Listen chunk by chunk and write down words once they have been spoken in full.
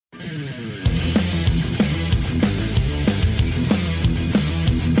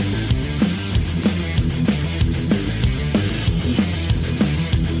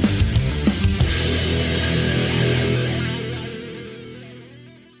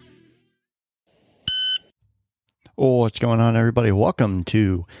What's going on, everybody? Welcome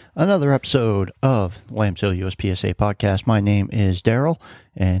to another episode of Lambs Hill USPSA podcast. My name is Daryl,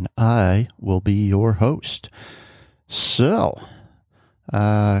 and I will be your host. So,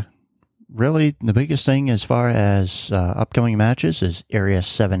 really, the biggest thing as far as upcoming matches is Area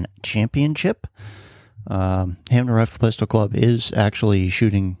 7 Championship. Hamden Rifle Pistol Club is actually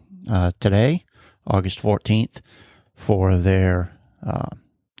shooting today, August 14th, for their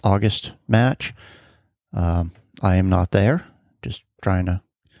August match. I am not there, just trying to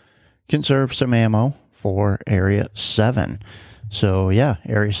conserve some ammo for Area 7. So yeah,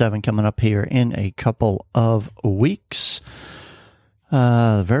 Area 7 coming up here in a couple of weeks.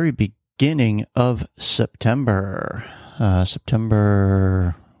 The very beginning of September.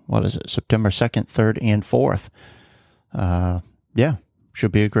 September 2nd, 3rd, and 4th. Yeah,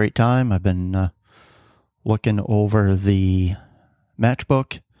 should be a great time. I've been looking over the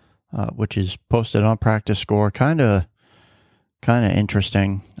matchbook, which is posted on Practice Score. Kind of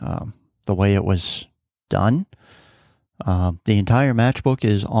interesting, the way it was done. The entire matchbook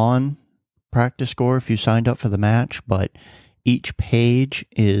is on Practice Score if you signed up for the match, but each page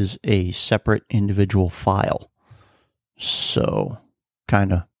is a separate individual file. So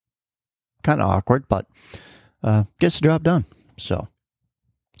kind of awkward, but gets the job done. So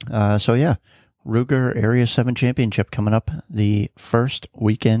yeah. Ruger Area 7 Championship coming up the first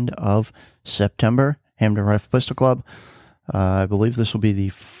weekend of September. Hamden Rifle Pistol Club. I believe this will be the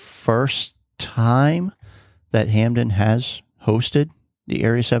first time that Hamden has hosted the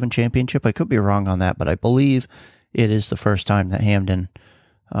Area 7 Championship. I could be wrong on that, but I believe it is the first time that Hamden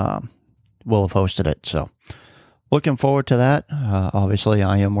will have hosted it. So looking forward to that. Obviously,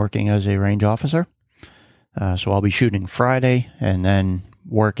 I am working as a range officer. So I'll be shooting Friday and then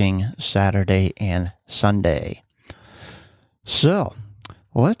working Saturday and Sunday. So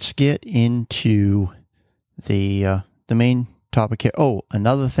let's get into the main topic here. Oh,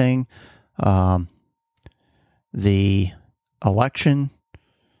 another thing, the election,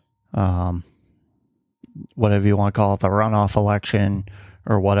 whatever you want to call it, the runoff election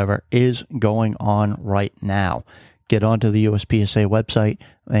or whatever, is going on right now. Get onto the USPSA website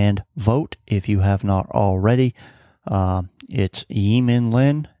and vote if you have not already. It's Yi-Min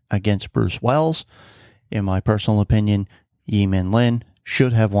Lin against Bruce Wells. In my personal opinion, Yi-Min Lin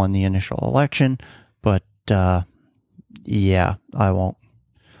should have won the initial election, but yeah, I won't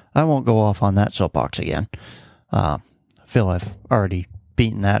go off on that soapbox again. I feel I've already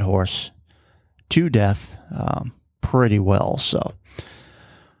beaten that horse to death pretty well. So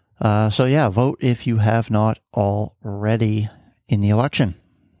yeah, vote if you have not already in the election.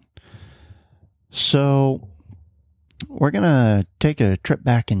 So we're going to take a trip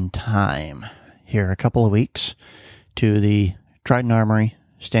back in time here a couple of weeks to the Trident Armory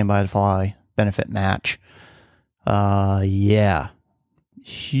Stand By the Fly benefit match. Yeah,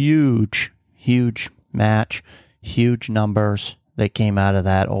 huge match, huge numbers that came out of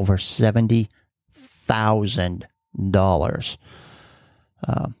that, over $70,000.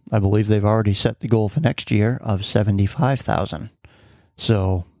 I believe they've already set the goal for next year of $75,000.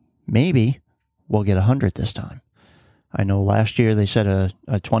 So maybe we'll get 100 this time. I know last year they set a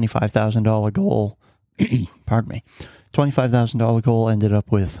 $25,000 goal. Pardon me. $25,000 goal, ended up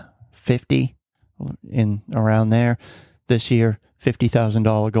with 50 in around there. This year,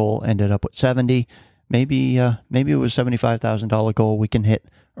 $50,000 goal, ended up with 70. Maybe it was $75,000 goal we can hit,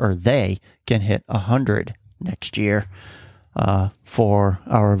 or they can hit 100 next year for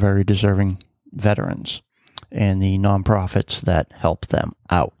our very deserving veterans and the nonprofits that help them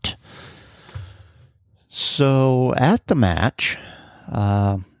out. So at the match,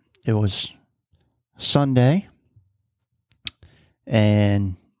 it was Sunday,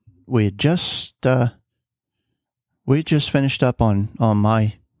 and we had just finished up on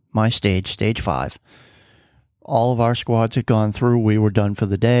my stage 5. All of our squads had gone through. We were done for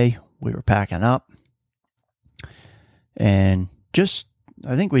the day. We were packing up, and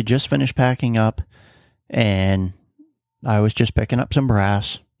I think we just finished packing up, and I was just picking up some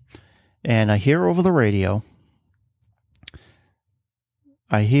brass. And I hear over the radio,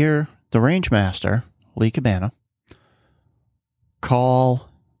 the range master, Lee Cabana, call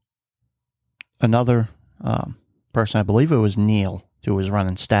another person, I believe it was Neil, who was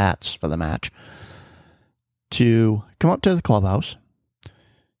running stats for the match, to come up to the clubhouse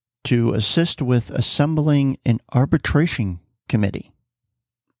to assist with assembling an arbitration committee.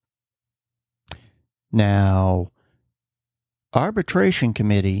 Now, arbitration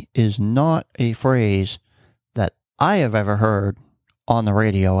committee is not a phrase that I have ever heard on the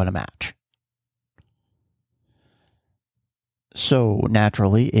radio at a match. So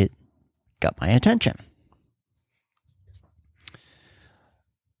naturally, it got my attention.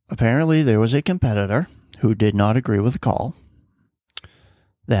 apparently there was a competitor who did not agree with the call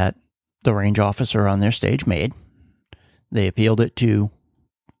that the range officer on their stage made. They appealed it to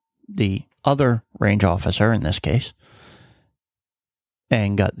the other range officer in this case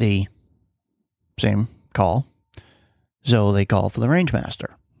and got the same call. So they call for the range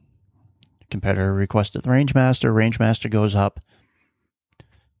master. Competitor requested the range master. Range master goes up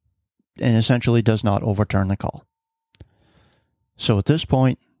and essentially does not overturn the call. So at this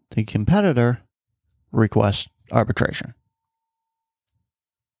point, the competitor requests arbitration.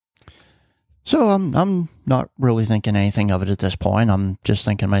 So I'm not really thinking anything of it at this point. I'm just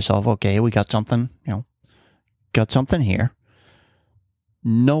thinking to myself, okay, we got something, got something here.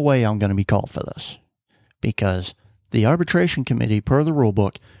 No way I'm going to be called for this, because the arbitration committee, per the rule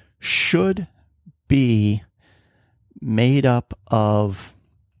book, should be made up of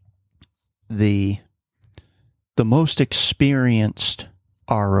the most experienced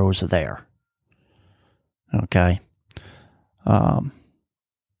ROs there. Okay.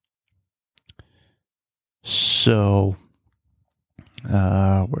 So,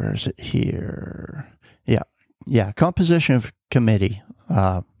 where is it here? Yeah. Composition of committee,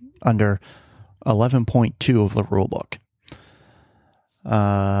 under 11.2 of the rule book.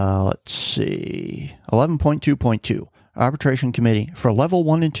 Let's see. 11.2.2. Arbitration committee. For level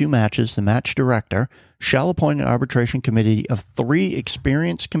 1 and 2 matches, the match director shall appoint an arbitration committee of 3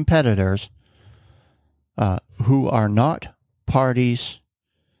 experienced competitors who are not parties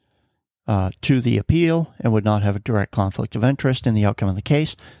to the appeal and would not have a direct conflict of interest in the outcome of the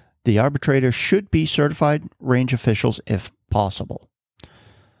case. The arbitrator should be certified range officials if possible.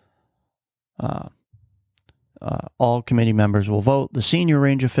 All committee members will vote. The senior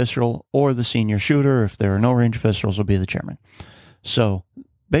range official or the senior shooter, if there are no range officials, will be the chairman. So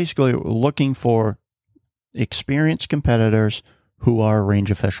basically, we're looking for experienced competitors who are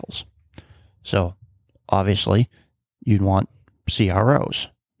range officials. So obviously, you'd want CROs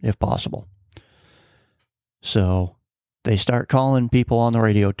if possible. So they start calling people on the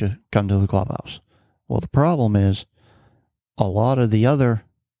radio to come to the clubhouse. Well, the problem is a lot of the other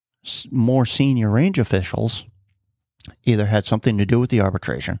more senior range officials either had something to do with the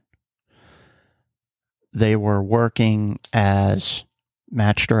arbitration, they were working as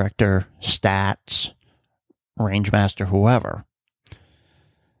match director, stats, range master, whoever,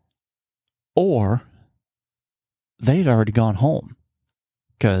 or they'd already gone home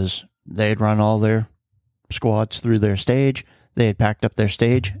because they'd run all their squads through their stage, they had packed up their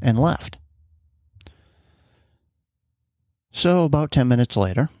stage and left. So about 10 minutes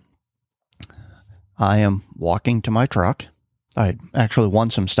later, I am walking to my truck. I actually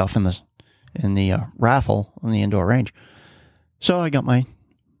won some stuff in the raffle on the indoor range. So I got my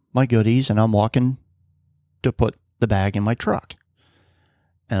goodies and I'm walking to put the bag in my truck.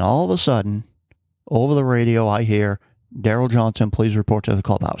 And all of a sudden, over the radio, I hear, "Daryl Johnson, please report to the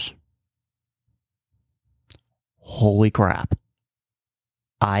clubhouse." Holy crap.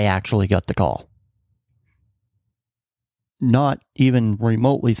 I actually got the call. Not even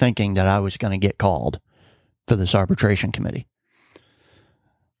remotely thinking that I was going to get called for this arbitration committee.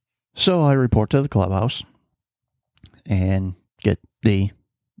 So I report to the clubhouse and get the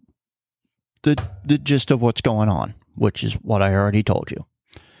gist of what's going on, which is what I already told you.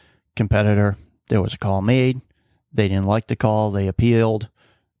 Competitor, there was a call made. They didn't like the call. They appealed,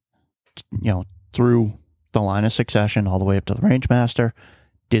 through the line of succession all the way up to the range master.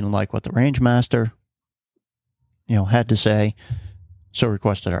 Didn't like what the range master had to say, so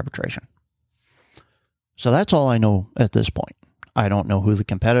requested arbitration. So that's all I know at this point. I don't know who the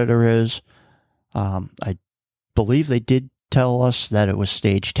competitor is. I believe they did tell us that it was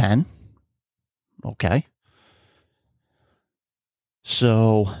stage 10. Okay.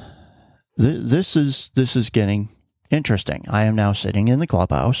 So this is getting interesting. I am now sitting in the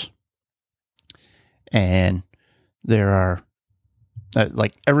clubhouse, and there are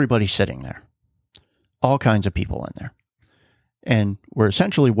everybody's sitting there. All kinds of people in there. And we're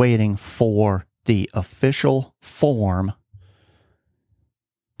essentially waiting for the official form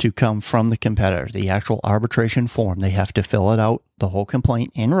to come from the competitor, the actual arbitration form. They have to fill it out, the whole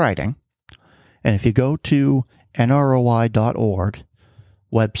complaint, in writing. And if you go to nroi.org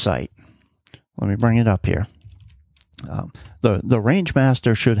website, let me bring it up here. The range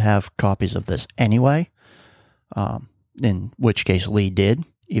master should have copies of this anyway, in which case Lee did,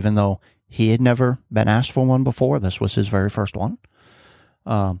 even though he had never been asked for one before. This was his very first one.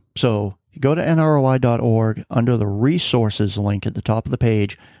 So you go to nroi.org, under the resources link at the top of the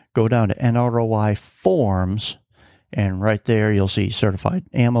page, go down to NROI forms, and right there you'll see certified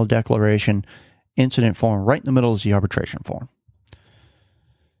ammo declaration, incident form. Right in the middle is the arbitration form.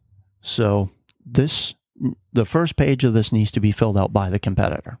 So the first page of this needs to be filled out by the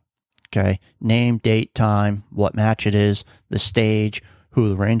competitor. Okay, name, date, time, what match it is, the stage, who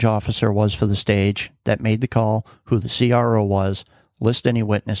the range officer was for the stage that made the call, who the CRO was, list any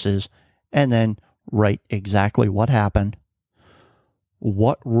witnesses, and then write exactly what happened,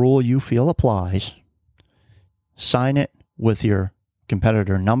 what rule you feel applies, sign it with your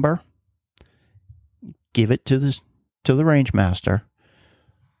competitor number, give it to the range master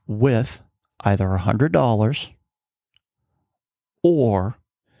with either $100 or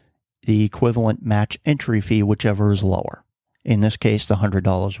the equivalent match entry fee, whichever is lower. In this case, the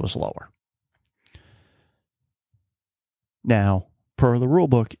 $100 was lower. Now, per the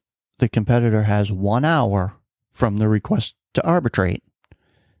rulebook, the competitor has 1 hour from the request to arbitrate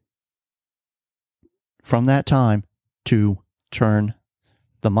from that time to turn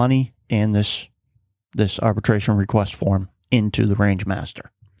the money and this arbitration request form into the range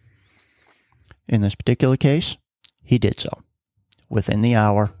master. In this particular case, he did so within the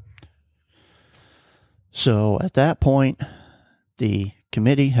hour. So at that point, the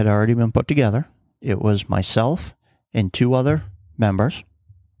committee had already been put together. It was myself and 2 other members,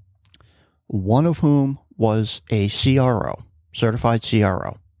 one of whom was a CRO, certified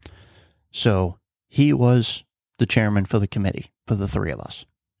CRO. So he was the chairman for the committee, for the 3 of us.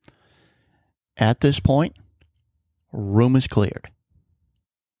 At this point, room is cleared.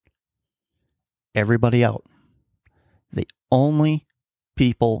 Everybody out. The only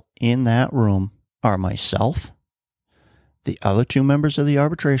people in that room are myself, the other 2 members of the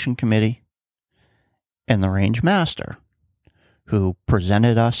arbitration committee, and the range master, who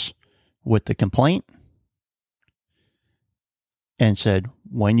presented us with the complaint and said,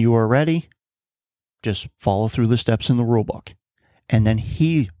 when you are ready, just follow through the steps in the rule book. And then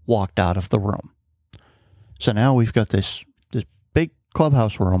he walked out of the room. So now we've got this big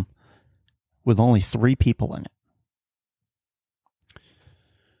clubhouse room with only 3 people in it.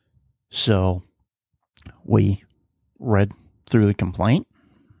 So we read through the complaint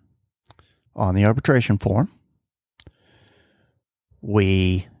on the arbitration form.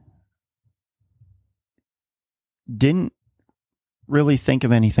 We didn't really think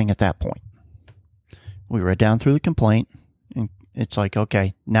of anything at that point. We read down through the complaint, and it's like,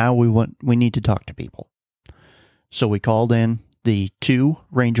 okay, now we need to talk to people. So we called in the 2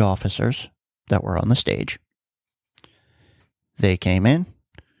 range officers that were on the stage. They came in.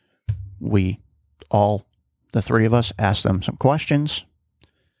 The 3 of us asked them some questions,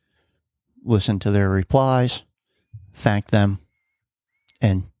 listened to their replies, thanked them,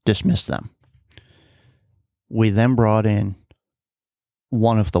 and dismissed them. We then brought in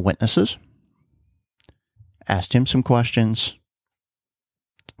one of the witnesses, asked him some questions,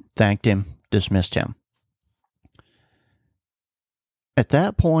 thanked him, dismissed him. At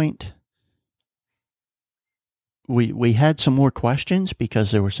that point, we had some more questions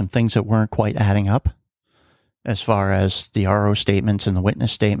because there were some things that weren't quite adding up as far as the RO statements and the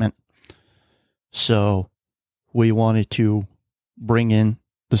witness statement. So we wanted to bring in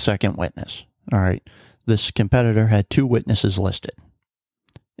the second witness. All right. This competitor had 2 witnesses listed.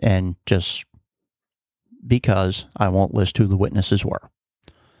 And just because I won't list who the witnesses were,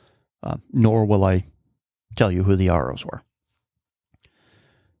 nor will I tell you who the ROs were.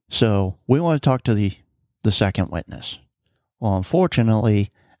 So we want to talk to the second witness. Well, unfortunately,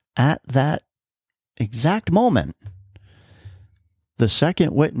 at that exact moment, the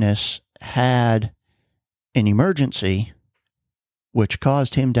second witness had an emergency which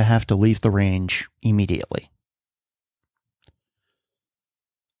caused him to have to leave the range immediately.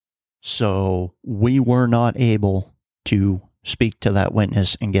 So we were not able to speak to that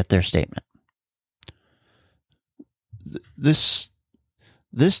witness and get their statement. This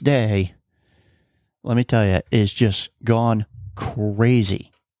day, let me tell you, is just gone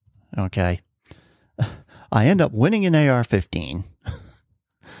crazy. Okay. I end up winning an AR-15.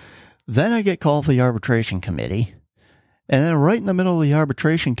 Then I get called for the arbitration committee. And then right in the middle of the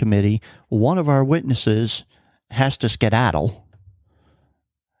arbitration committee, one of our witnesses has to skedaddle.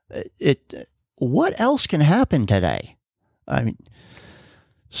 What else can happen today? I mean,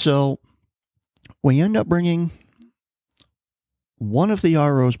 so we end up bringing one of the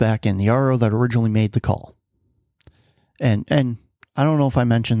ROs back in, the RO that originally made the call. And I don't know if I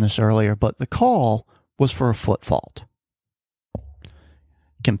mentioned this earlier, but the call was for a foot fault.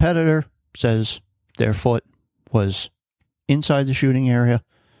 Competitor says their foot was inside the shooting area,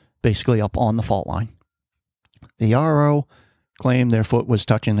 basically up on the fault line. The RO claimed their foot was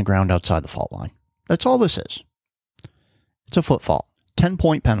touching the ground outside the fault line. That's all this is. It's a foot fault.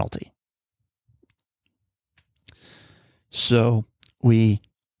 10-point penalty. So we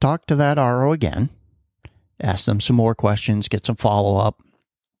talk to that RO again, ask them some more questions, get some follow-up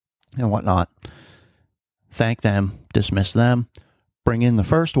and whatnot, thank them, dismiss them, bring in the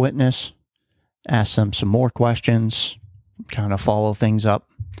first witness, ask them some more questions, kind of follow things up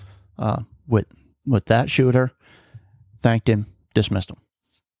with that shooter, thanked him, dismissed him.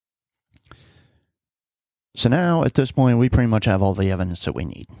 So now, at this point, we pretty much have all the evidence that we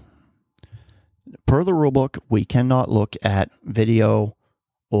need. Per the rulebook, we cannot look at video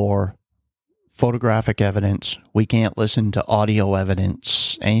or photographic evidence. We can't listen to audio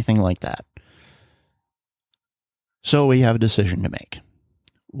evidence, anything like that. So we have a decision to make.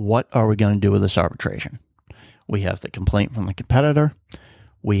 What are we going to do with this arbitration? We have the complaint from the competitor.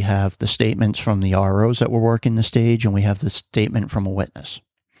 We have the statements from the ROs that were working the stage, and we have the statement from a witness.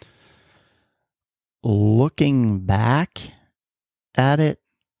 Looking back at it,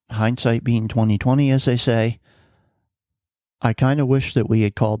 hindsight being 20/20, as they say, I kind of wish that we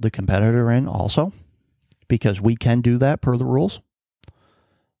had called the competitor in also, because we can do that per the rules.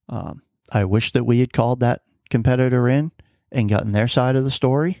 I wish that we had called that competitor in and gotten their side of the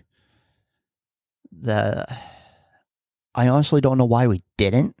story. I honestly don't know why we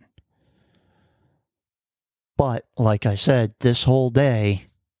didn't. But like I said, this whole day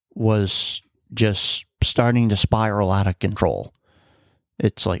was just starting to spiral out of control.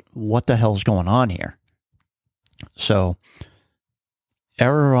 It's like, what the hell's going on here? So,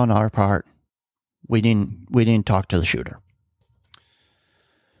 error on our part. We didn't talk to the shooter.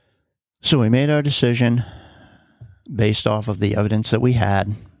 So we made our decision based off of the evidence that we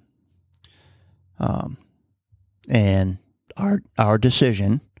had. And our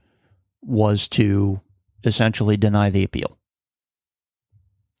decision was to essentially deny the appeal.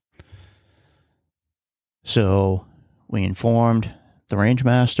 So we informed the range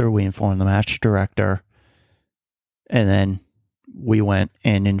master, we informed the match director, and then we went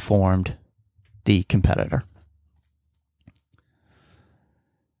and informed the competitor.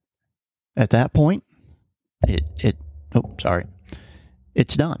 At that point, it's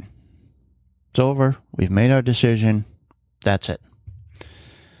done. It's over. We've made our decision. That's it.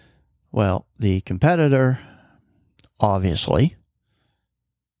 Well, the competitor obviously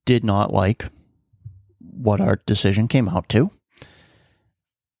did not like what our decision came out to.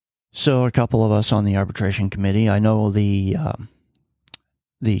 So a couple of us on the arbitration committee, I know the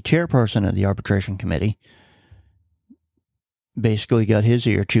chairperson of the arbitration committee basically got his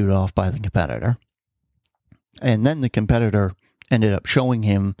ear chewed off by the competitor. And then the competitor ended up showing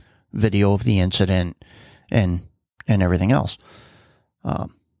him video of the incident and everything else.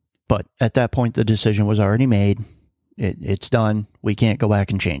 But at that point, the decision was already made. It's done. We can't go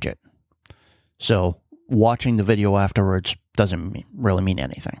back and change it. So watching the video afterwards doesn't really mean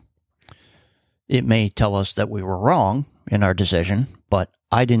anything. It may tell us that we were wrong in our decision, but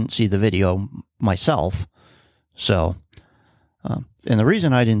I didn't see the video myself. So, and the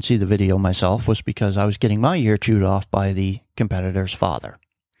reason I didn't see the video myself was because I was getting my ear chewed off by the competitor's father,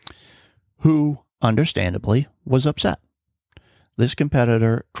 who, understandably, was upset. This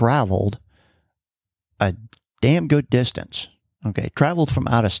competitor traveled a damn good distance. Okay, traveled from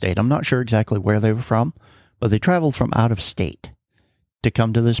out of state. I'm not sure exactly where they were from, but they traveled from out of state to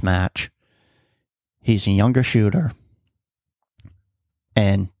come to this match. He's a younger shooter,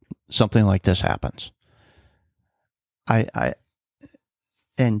 and something like this happens.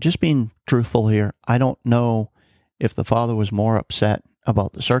 And just being truthful here, I don't know if the father was more upset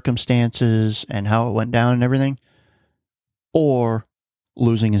about the circumstances and how it went down and everything, or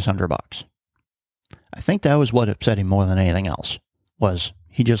losing his $100. I think that was what upset him more than anything else, was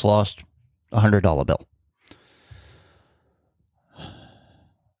he just lost a $100 bill.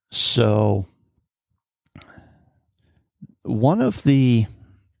 So one of the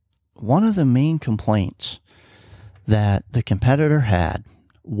main complaints that the competitor had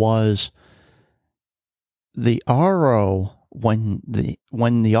was the RO, when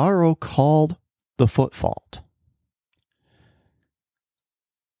the RO called the foot fault,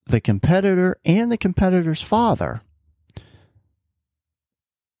 the competitor and the competitor's father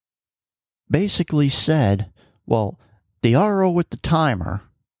basically said, well, the RO with the timer,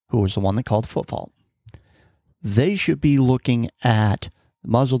 who was the one that called foot fault, they should be looking at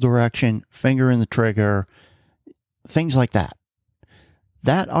muzzle direction, finger in the trigger, things like that.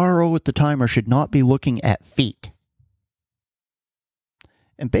 That RO with the timer should not be looking at feet.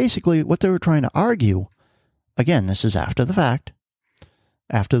 And basically what they were trying to argue, again, this is after the fact,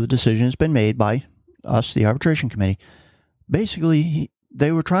 after the decision has been made by us, the arbitration committee, basically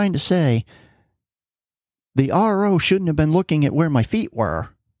they were trying to say the RO shouldn't have been looking at where my feet were.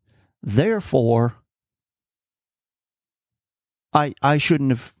 Therefore, I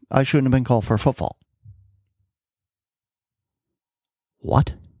shouldn't have been called for a foot fault.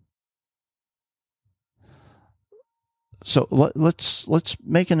 What? So let's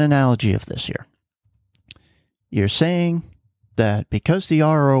make an analogy of this here. You're saying that because the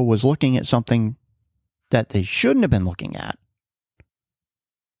RO was looking at something that they shouldn't have been looking at,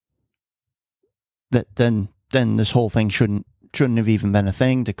 that then this whole thing shouldn't have even been a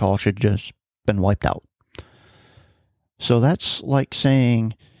thing. The call should have just been wiped out. So that's like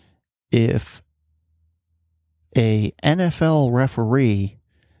saying if a NFL referee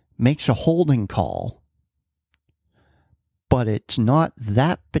makes a holding call, but it's not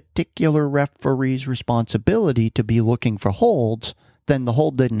that particular referee's responsibility to be looking for holds, then the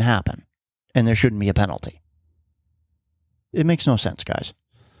hold didn't happen, and there shouldn't be a penalty. It makes no sense, guys.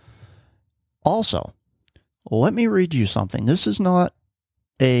 Also, let me read you something. This is not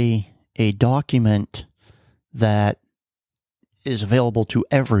a document that is available to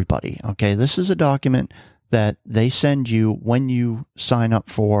everybody, okay? This is a document that they send you when you sign up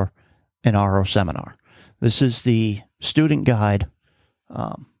for an RO seminar. This is the student guide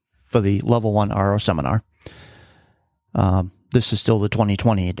for the Level 1 RO seminar. This is still the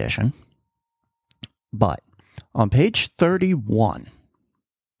 2020 edition. But on page 31,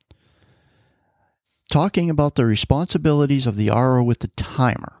 talking about the responsibilities of the RO with the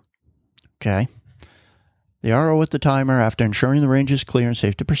timer, okay? The RO with the timer, after ensuring the range is clear and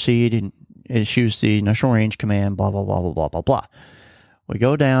safe to proceed, and issues the initial range command, blah, blah, blah, blah, blah, blah, blah. We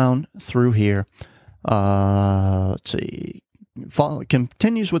go down through here. Let's see.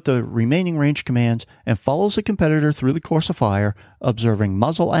 Continues with the remaining range commands and follows the competitor through the course of fire, observing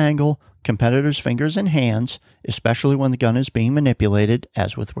muzzle angle, competitor's fingers and hands, especially when the gun is being manipulated,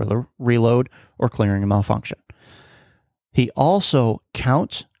 as with reload or clearing a malfunction. He also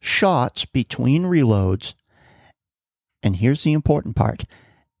counts shots between reloads, and here's the important part,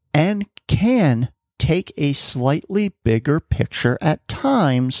 and can take a slightly bigger picture at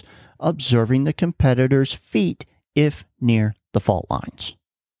times, observing the competitor's feet if near the fault lines.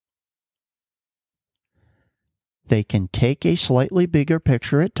 They can take a slightly bigger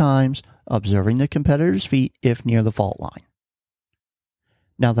picture at times, observing the competitor's feet if near the fault line.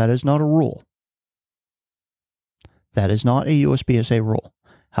 Now, that is not a rule. That is not a USPSA rule.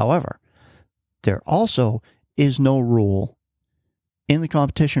 However, there also is no rule in the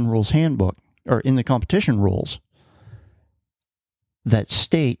competition rules handbook, or in the competition rules, that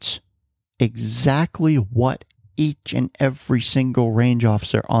states exactly what each and every single range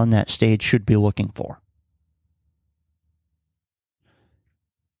officer on that stage should be looking for.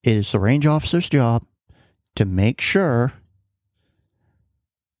 It is the range officer's job to make sure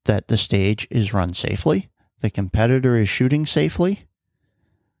that the stage is run safely, the competitor is shooting safely,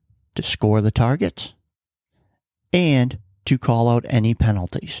 to score the targets, and to call out any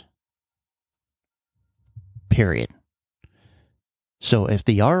penalties. Period. So if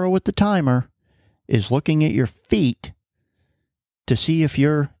the RO with the timer is looking at your feet to see if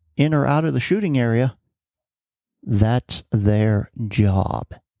you're in or out of the shooting area, that's their job.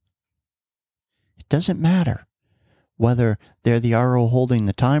 It doesn't matter whether they're the RO holding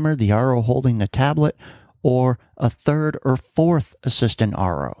the timer, the RO holding the tablet, or a third or fourth assistant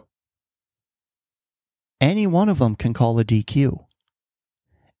RO. Any one of them can call a DQ.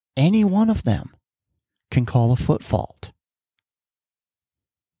 Any one of them can call a foot fault.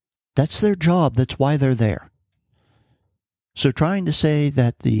 That's their job. That's why they're there. So trying to say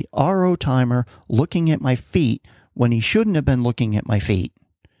that the RO timer looking at my feet when he shouldn't have been looking at my feet,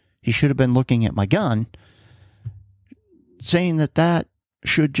 he should have been looking at my gun, saying that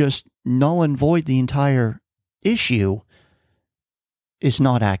should just null and void the entire issue is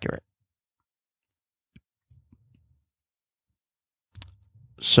not accurate.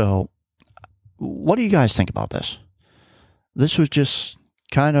 So, what do you guys think about this? This was just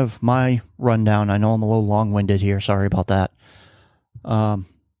kind of my rundown. I know I'm a little long-winded here. Sorry about that.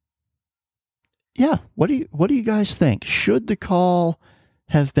 Yeah, what do you guys think? Should the call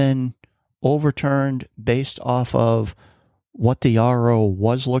have been overturned based off of what the RO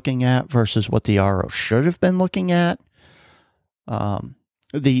was looking at versus what the RO should have been looking at? By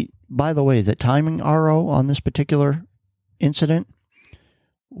the way, the timing RO on this particular incident,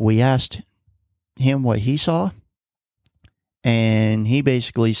 we asked him what he saw, and he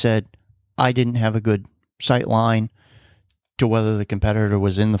basically said, I didn't have a good sight line to whether the competitor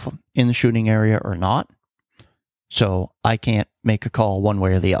was in the shooting area or not, so I can't make a call one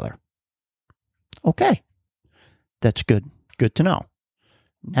way or the other. Okay, that's good to know.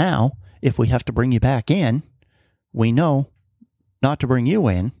 Now, if we have to bring you back in, we know not to bring you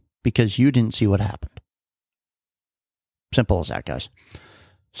in because you didn't see what happened. Simple as that, guys.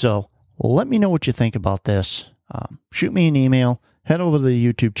 So let me know what you think about this. Shoot me an email. Head over to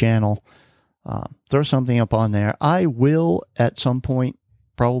the YouTube channel. Throw something up on there. I will, at some point,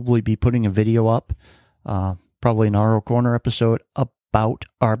 probably be putting a video up, probably an RO Corner episode about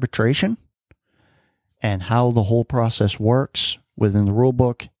arbitration and how the whole process works within the rule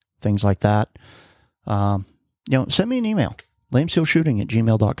book, things like that. Send me an email,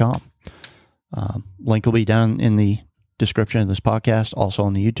 lamesealshooting@gmail.com. Link will be down in the description of this podcast, also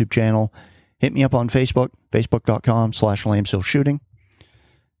on the YouTube channel. Hit me up on Facebook, facebook.com/lamesealshooting.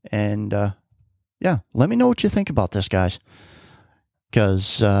 And, let me know what you think about this, guys.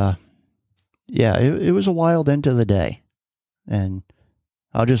 Because, it was a wild end to the day. And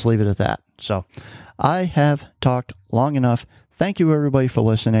I'll just leave it at that. So, I have talked long enough. Thank you, everybody, for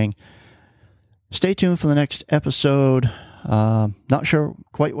listening. Stay tuned for the next episode. Not sure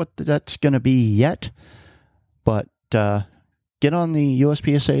quite what that's going to be yet, but get on the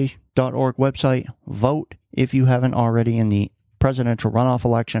USPSA.org website. Vote if you haven't already in the presidential runoff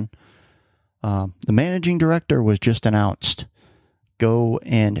election. The managing director was just announced. Go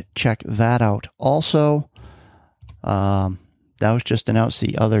and check that out. Also, that was just announced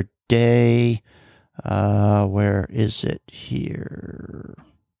the other day. Where is it here?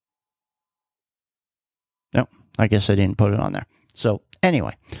 No, I guess I didn't put it on there. So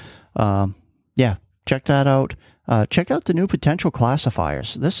anyway, check that out. Check out the new potential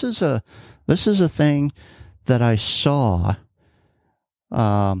classifiers. This is a thing that I saw.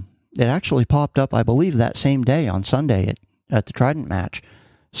 It actually popped up, I believe, that same day on Sunday at the Trident match.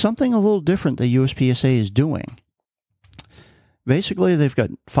 Something a little different the USPSA is doing. Basically, they've got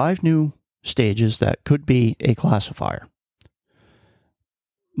 5 new stages that could be a classifier.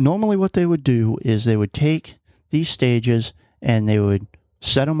 Normally what they would do is they would take these stages and they would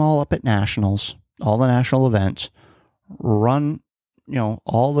set them all up at nationals, all the national events, run,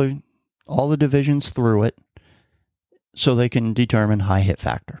 all the divisions through it so they can determine high hit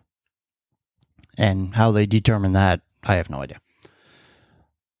factor. And how they determine that, I have no idea.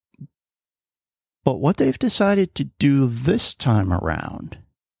 But what they've decided to do this time around,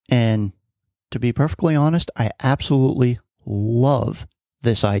 and to be perfectly honest, I absolutely love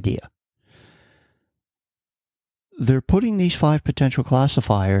this idea. They're putting these 5 potential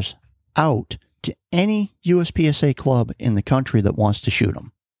classifiers out to any USPSA club in the country that wants to shoot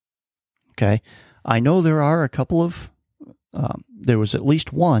them. Okay? I know there are a couple of, there was at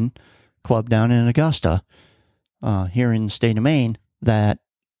least one club down in Augusta, here in the state of Maine, that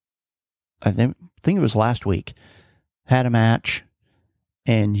I think it was last week, had a match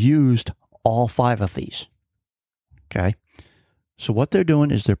and used all 5 of these. Okay? So what they're doing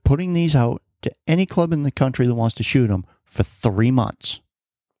is they're putting these out to any club in the country that wants to shoot them for 3 months.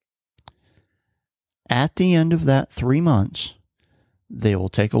 At the end of that 3 months, they will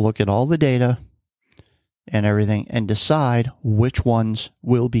take a look at all the data and everything and decide which ones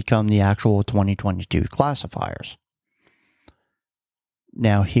will become the actual 2022 classifiers.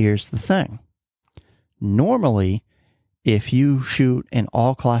 Now, here's the thing. Normally, if you shoot an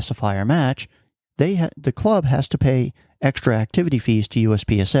all-classifier match, the club has to pay extra activity fees to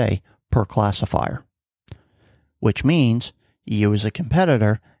USPSA per classifier, which means you as a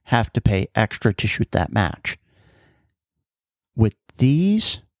competitor have to pay extra to shoot that match. With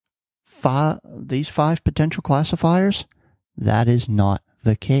these 5 potential classifiers, that is not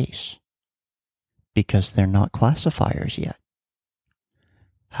the case because they're not classifiers yet.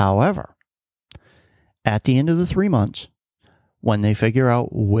 However, at the end of the 3 months, when they figure out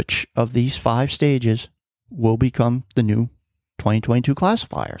which of these 5 stages will become the new 2022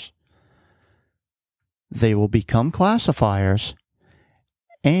 classifiers, they will become classifiers,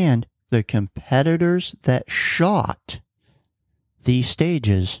 and the competitors that shot these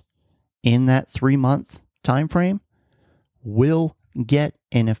stages in that 3-month time frame will get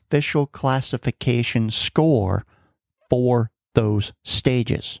an official classification score for those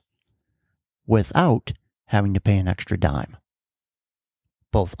stages without having to pay an extra dime,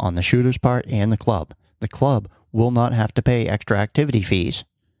 both on the shooter's part and the club. The club will not have to pay extra activity fees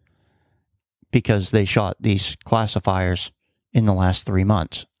because they shot these classifiers in the last 3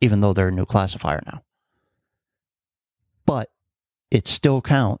 months, even though they're a new classifier now. But it still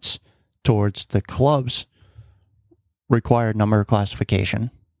counts towards the club's required number of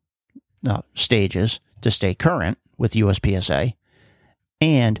classification stages to stay current with USPSA,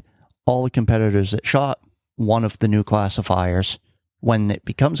 and all the competitors that shot one of the new classifiers, when it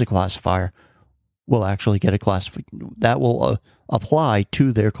becomes a classifier, will actually get a classification that will apply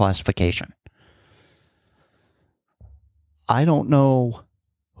to their classification. I don't know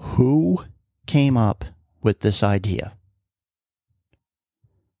who came up with this idea,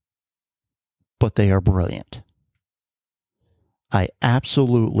 but they are brilliant. I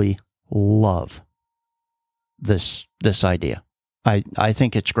absolutely love this idea. I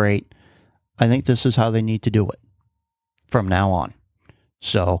think it's great. I think this is how they need to do it from now on.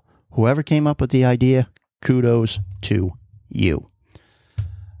 So whoever came up with the idea, kudos to you.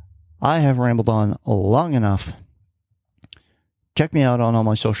 I have rambled on long enough. Check me out on all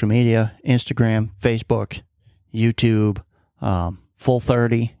my social media, Instagram, Facebook, YouTube,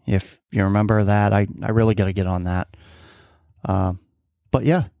 Full30, if you remember that. I really got to get on that. But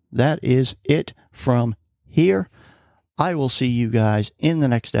yeah, that is it from here. I will see you guys in the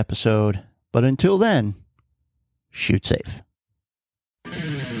next episode. But until then, shoot safe.